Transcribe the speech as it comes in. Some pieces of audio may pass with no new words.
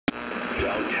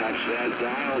Watch that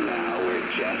dial now. We're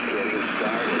just getting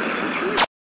started.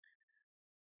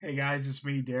 Hey guys, it's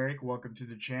me, Derek. Welcome to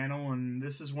the channel, and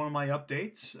this is one of my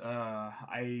updates.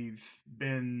 I've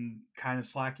been kind of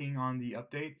slacking on the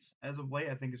updates as of late.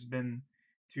 I think it's been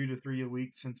 2 to 3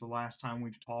 weeks since the last time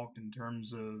we've talked in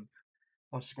terms of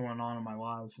what's going on in my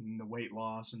life and the weight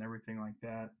loss and everything like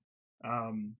that.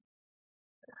 Um,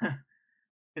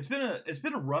 it's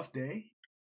been a rough day,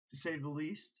 to say the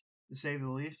least.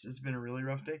 It's been a really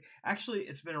rough day. Actually,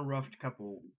 it's been a rough couple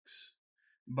of weeks.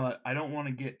 But I don't want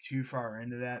to get too far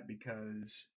into that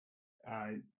because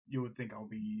you would think I'll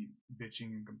be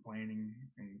bitching and complaining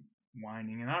and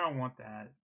whining, and I don't want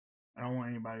that. I don't want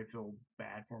anybody to feel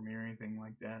bad for me or anything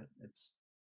like that. That's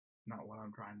not what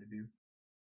I'm trying to do.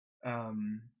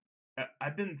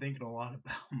 I've been thinking a lot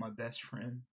about my best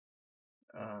friend.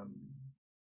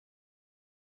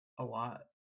 A lot.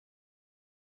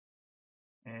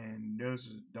 And those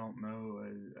who don't know,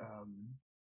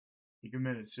 he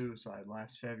committed suicide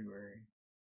last February.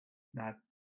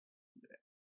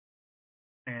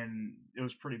 And it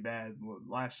was pretty bad.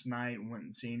 Last night, went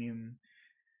and seen him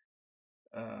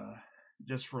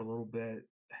just for a little bit.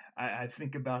 I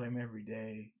think about him every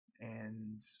day,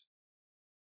 and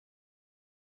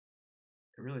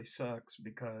it really sucks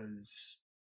because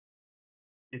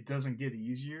it doesn't get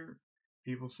easier.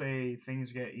 People say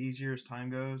things get easier as time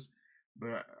goes,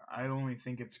 but I only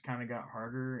think it's kind of got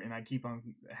harder, and I keep on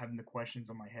having the questions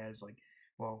on my head. It's like,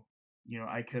 well,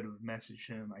 I could have messaged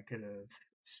him, I could have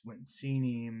went and seen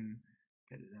him,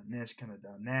 could have done this, could have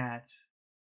done that,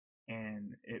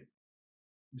 and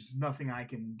there's nothing I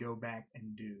can go back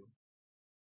and do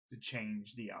to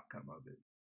change the outcome of it.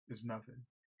 There's nothing.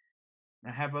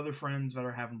 I have other friends that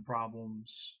are having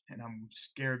problems, and I'm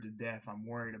scared to death. I'm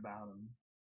worried about them.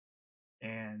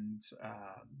 And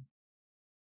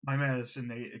my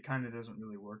medicine, it kind of doesn't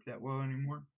really work that well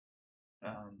anymore.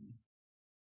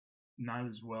 Not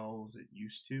as well as it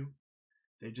used to.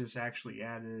 They just actually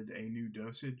added a new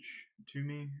dosage to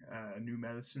me, a new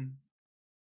medicine.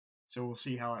 So we'll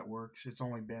see how that works. It's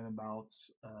only been about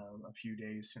a few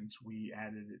days since we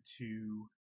added it to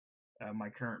my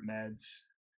current meds.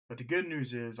 But the good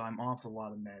news is I'm off a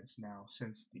lot of meds now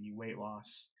since the weight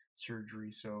loss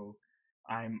surgery. So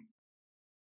I'm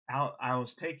out. I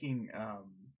was taking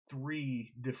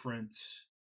 3 different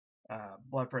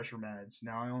blood pressure meds.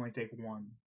 Now I only take one.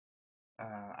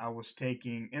 I was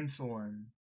taking insulin,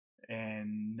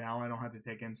 and now I don't have to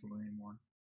take insulin anymore.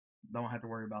 Don't have to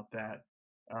worry about that.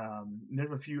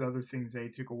 There's a few other things they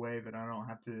took away that I don't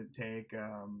have to take.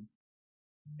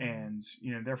 And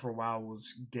there for a while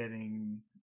was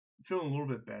feeling a little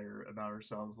bit better about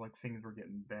ourselves, like things were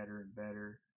getting better and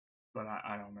better, but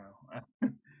I don't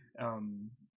know.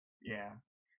 Yeah.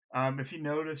 If you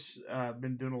notice, I've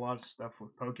been doing a lot of stuff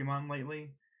with Pokemon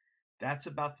lately. That's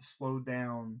about to slow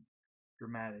down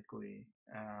dramatically,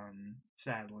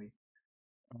 sadly.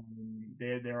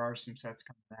 There are some sets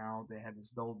coming out. They have this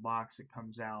gold box that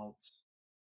comes out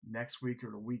next week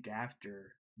or the week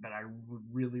after that I would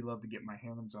really love to get my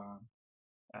hands on.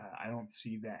 I don't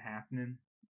see that happening.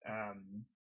 And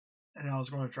I was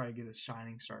going to try to get a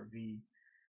Shining Star V,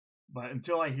 but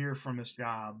until I hear from this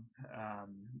job,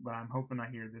 but I'm hoping I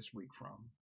hear this week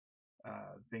from,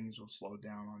 things will slow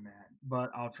down on that.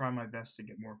 But I'll try my best to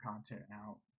get more content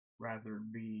out, rather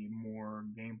be more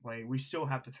gameplay. We still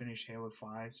have to finish Halo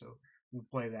 5, so we'll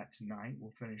play that tonight.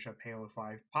 We'll finish up Halo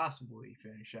 5, possibly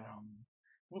finish that on.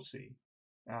 We'll see.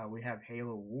 We have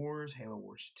Halo Wars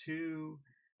 2.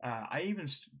 I even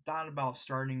thought about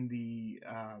starting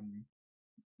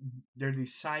there are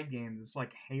these side games. It's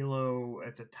like Halo.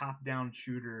 It's a top-down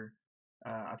shooter.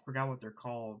 I forgot what they're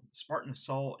called. Spartan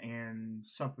Assault and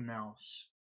something else.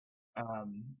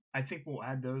 I think we'll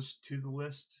add those to the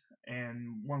list.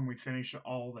 And when we finish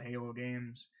all the Halo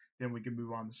games, then we can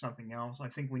move on to something else. I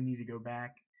think we need to go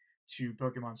back to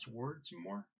Pokemon Sword some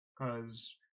more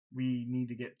because we need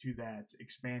to get to that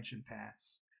expansion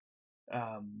pass,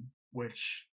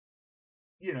 which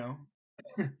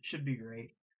should be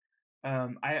great.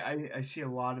 I see a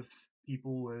lot of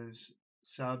people was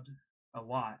subbed a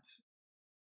lot,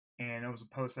 and it was a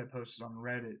post I posted on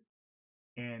Reddit,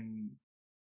 and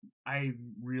I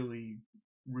really,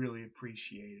 really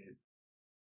appreciate it.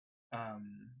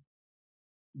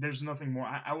 There's nothing more.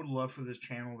 I would love for this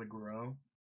channel to grow.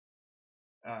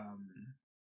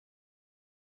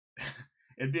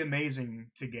 It'd be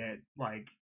amazing to get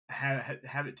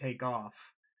have it take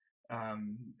off.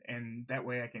 And that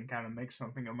way I can kind of make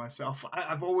something of myself.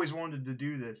 I've always wanted to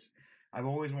do this. I've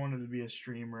always wanted to be a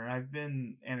streamer. I've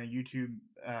been a YouTube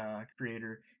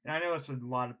creator, and I know it's a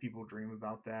lot of people dream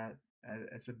about that.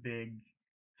 It's a big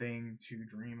thing to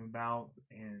dream about,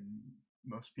 and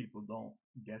most people don't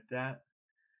get that.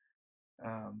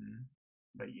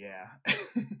 But yeah,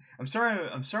 I'm sorry.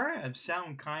 I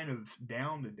sound kind of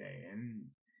down today, and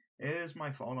it is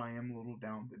my fault. I am a little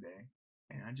down today,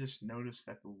 and I just noticed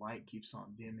that the light keeps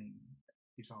on dimming,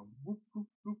 keeps on whoop whoop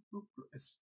whoop whoop.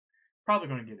 It's probably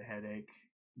going to get a headache.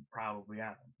 Probably.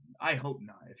 I hope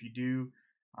not. If you do,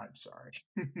 I'm sorry.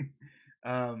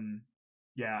 um,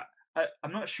 yeah,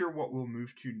 I'm not sure what we'll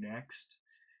move to next.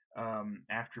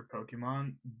 After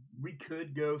Pokemon, we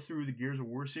could go through the Gears of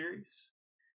War series.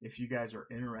 If you guys are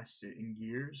interested in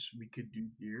Gears, we could do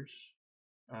Gears.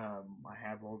 I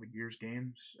have all the Gears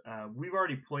games. We've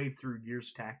already played through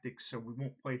Gears Tactics, so we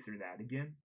won't play through that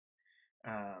again.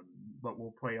 Um, but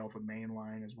we'll play all the main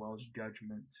line as well as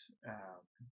Judgment.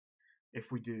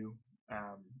 If we do,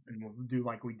 and we'll do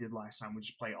like we did last time. We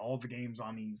just play all the games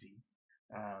on easy,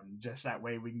 just that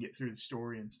way we can get through the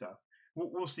story and stuff.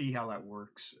 We'll see how that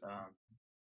works.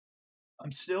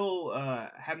 I'm still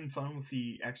having fun with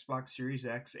the Xbox Series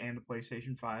X and the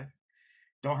PlayStation 5.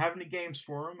 Don't have any games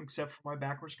for them except for my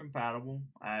backwards compatible.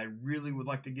 I really would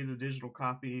like to get a digital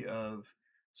copy of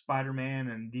Spider-Man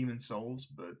and Demon Souls,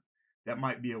 but that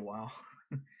might be a while.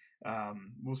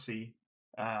 We'll see.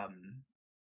 Um,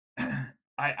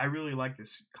 I really like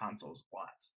this consoles a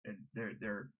lot, and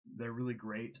they're really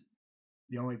great.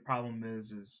 The only problem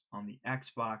is on the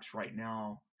Xbox right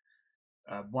now.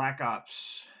 Black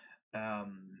Ops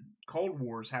Cold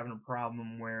War is having a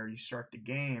problem where you start the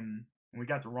game, and we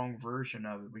got the wrong version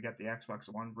of it. We got the Xbox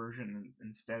One version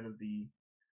instead of the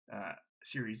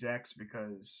Series X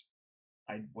because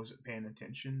I wasn't paying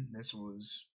attention. This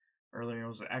was earlier; it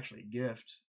was actually a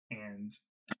gift, and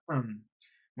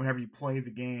whenever you play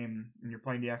the game and you're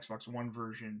playing the Xbox One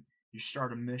version, you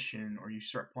start a mission or you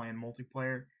start playing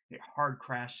multiplayer, it hard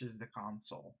crashes the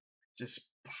console. Just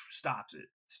stops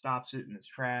it in its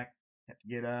track. You have to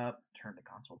get up, turn the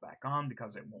console back on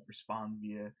because it won't respond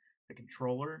via the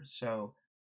controller. So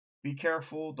be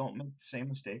careful. Don't make the same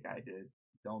mistake I did.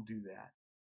 Don't do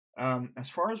that. As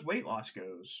far as weight loss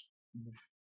goes,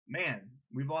 man,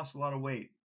 we've lost a lot of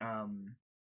weight.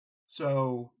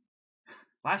 So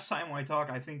last time I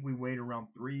talked, I think we weighed around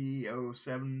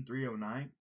 307,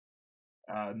 309.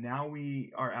 Now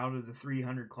we are out of the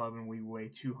 300 club and we weigh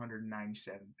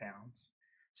 297 pounds.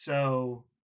 So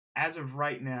as of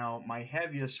right now, my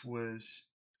heaviest was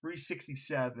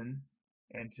 367,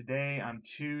 and today I'm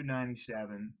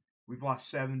 297. We've lost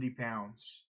 70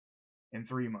 pounds in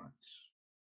 3 months.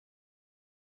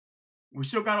 We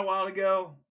still got a while to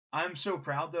go. I'm so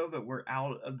proud though that we're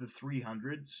out of the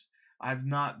 300s. I've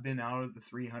not been out of the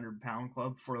 300-pound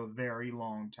club for a very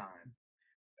long time.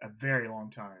 A very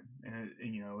long time, and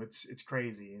it's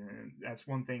crazy, and that's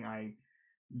one thing I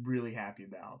really happy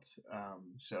about.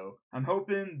 So I'm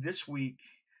hoping this week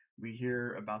we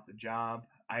hear about the job.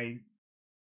 I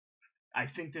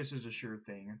think this is a sure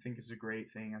thing. I think it's a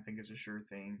great thing. I think it's a sure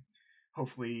thing.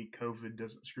 Hopefully COVID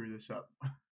doesn't screw this up.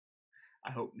 I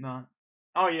hope not.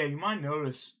 Oh yeah, you might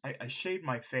notice I shaved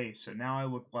my face, so now I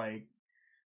look like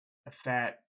a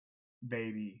fat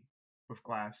baby with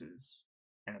glasses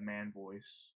and a man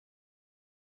voice.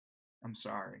 I'm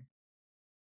sorry.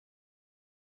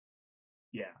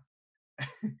 Yeah.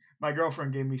 My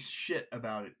girlfriend gave me shit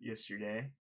about it yesterday.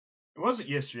 It wasn't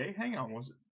yesterday. Hang on, was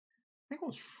it? I think it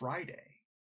was Friday.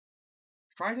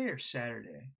 Friday or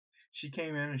Saturday. She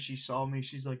came in and she saw me.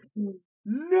 She's like,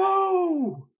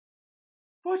 "No!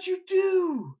 What'd you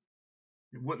do?"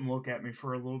 It wouldn't look at me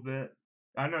for a little bit.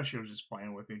 I know she was just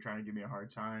playing with me, trying to give me a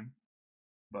hard time.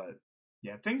 But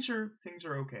yeah, things are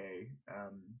okay.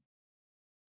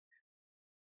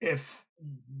 If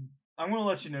I'm gonna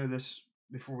let you know this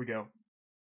before we go,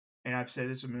 and I've said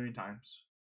this a million times.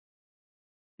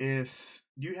 If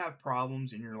you have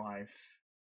problems in your life,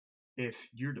 if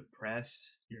you're depressed,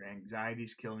 your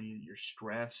anxiety's killing you, you're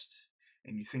stressed,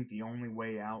 and you think the only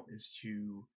way out is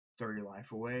to throw your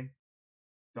life away,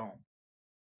 don't.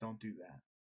 Don't do that.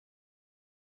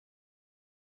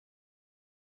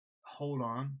 Hold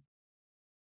on.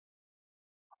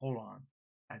 Hold on.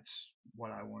 That's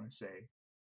what I want to say.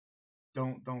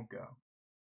 Don't go.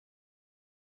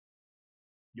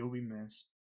 You'll be missed.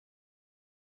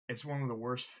 It's one of the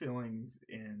worst feelings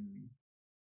in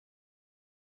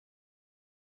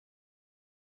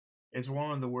it's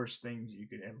one of the worst things you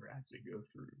could ever have to go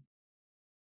through.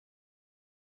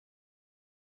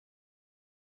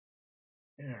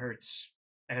 And it hurts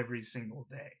every single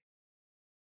day.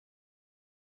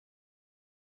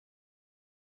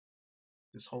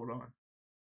 Just hold on.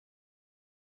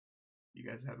 You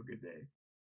guys have a good day.